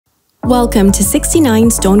Welcome to 69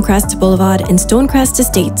 Stonecrest Blvd in Stonecrest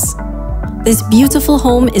Estates. This beautiful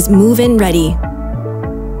home is move-in ready.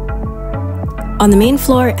 On the main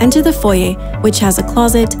floor, enter the foyer, which has a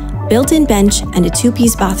closet, built-in bench, and a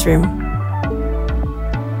two-piece bathroom.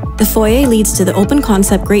 The foyer leads to the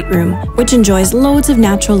open-concept great room, which enjoys loads of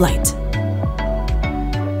natural light.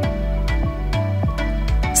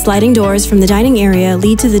 Sliding doors from the dining area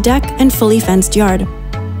lead to the deck and fully fenced yard.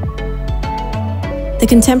 The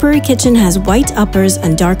contemporary kitchen has white uppers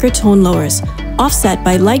and darker tone lowers, offset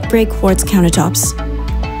by light grey quartz countertops.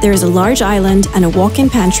 There is a large island and a walk-in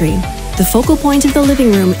pantry. The focal point of the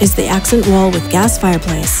living room is the accent wall with gas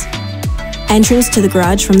fireplace. Entrance to the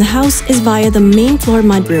garage from the house is via the main floor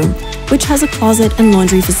mudroom, which has a closet and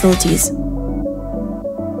laundry facilities.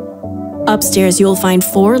 Upstairs, you will find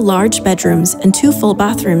 4 large bedrooms and 2 full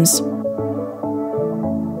bathrooms.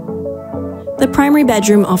 The primary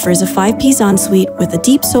bedroom offers a 5-piece ensuite with a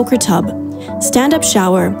deep soaker tub, stand-up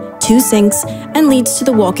shower, 2 sinks, and leads to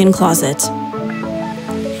the walk-in closet.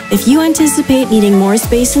 If you anticipate needing more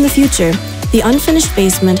space in the future, the unfinished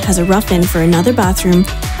basement has a rough-in for another bathroom,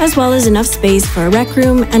 as well as enough space for a rec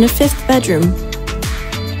room and a 5th bedroom.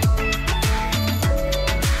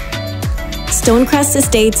 Stonecrest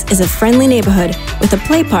Estates is a friendly neighborhood with a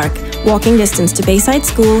play park, walking distance to Bayside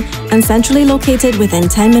School, and centrally located within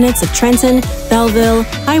 10 minutes of Trenton, Belleville,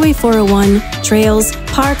 Highway 401, trails,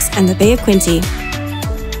 parks, and the Bay of Quinte.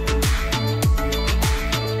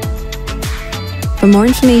 For more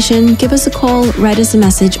information, give us a call, write us a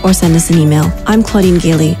message, or send us an email. I'm Claudine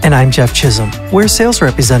Gailey. And I'm Jeff Chisholm. We're sales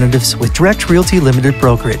representatives with Direct Realty Limited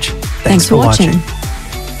Brokerage. Thanks for watching.